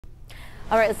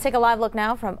All right, let's take a live look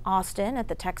now from Austin at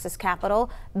the Texas Capitol.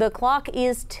 The clock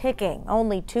is ticking.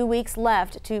 Only 2 weeks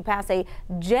left to pass a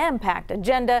jam-packed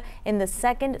agenda in the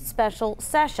second special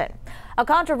session. A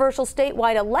controversial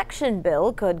statewide election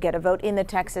bill could get a vote in the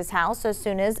Texas House as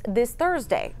soon as this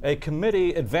Thursday. A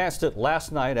committee advanced it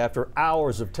last night after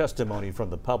hours of testimony from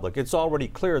the public. It's already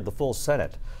cleared the full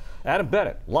Senate. Adam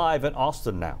Bennett live in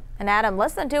Austin now. And Adam,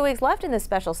 less than 2 weeks left in this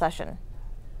special session.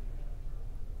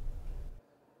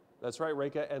 That's right,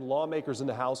 Reka, and lawmakers in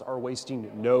the House are wasting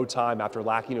no time after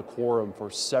lacking a quorum for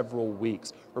several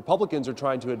weeks. Republicans are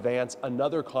trying to advance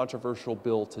another controversial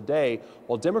bill today,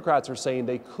 while Democrats are saying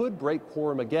they could break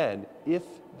quorum again if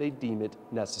they deem it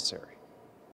necessary.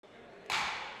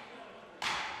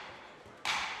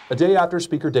 A day after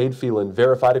Speaker Dade Phelan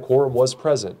verified a quorum was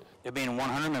present, there being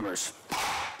 100 members.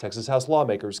 Texas House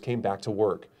lawmakers came back to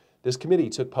work. This committee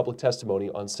took public testimony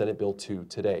on Senate Bill 2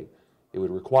 today. It would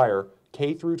require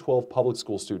K-12 public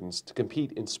school students to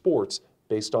compete in sports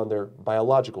based on their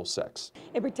biological sex.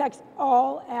 It protects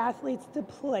all athletes to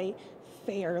play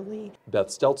fairly. Beth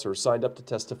Stelzer signed up to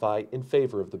testify in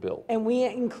favor of the bill. And we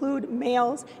include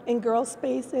males in girl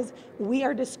spaces. We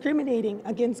are discriminating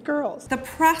against girls. The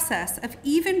process of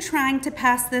even trying to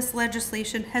pass this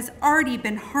legislation has already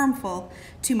been harmful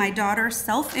to my daughter's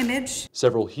self-image.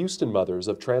 Several Houston mothers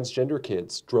of transgender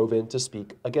kids drove in to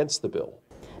speak against the bill.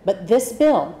 But this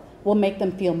bill will make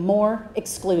them feel more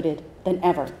excluded than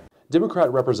ever.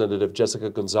 Democrat Representative Jessica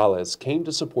Gonzalez came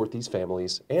to support these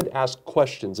families and asked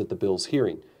questions at the bill's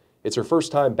hearing. It's her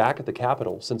first time back at the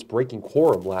Capitol since breaking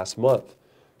quorum last month.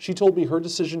 She told me her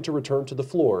decision to return to the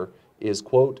floor is,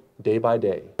 quote, day by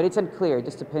day. But it's unclear. It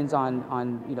just depends on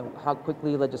how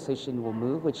quickly legislation will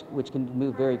move, which can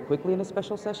move very quickly in a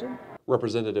special session.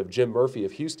 Representative Jim Murphy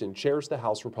of Houston chairs the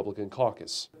House Republican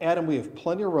caucus. Adam, we have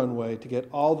plenty of runway to get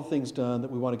all the things done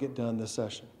that we want to get done this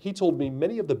session. He told me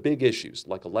many of the big issues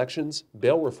like elections,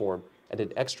 bail reform, and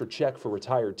an extra check for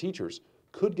retired teachers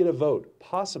could get a vote,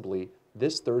 possibly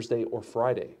this Thursday or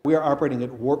Friday. We are operating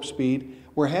at warp speed.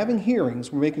 We're having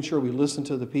hearings. We're making sure we listen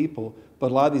to the people,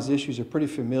 but a lot of these issues are pretty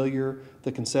familiar.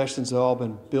 The concessions have all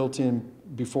been built in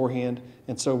beforehand,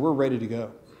 and so we're ready to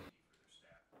go.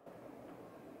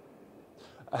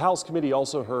 A House committee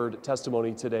also heard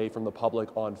testimony today from the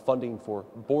public on funding for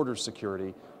border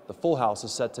security. The full House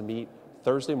is set to meet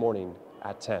Thursday morning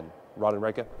at 10. Ron and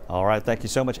Reka. All right, thank you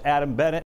so much, Adam Bennett.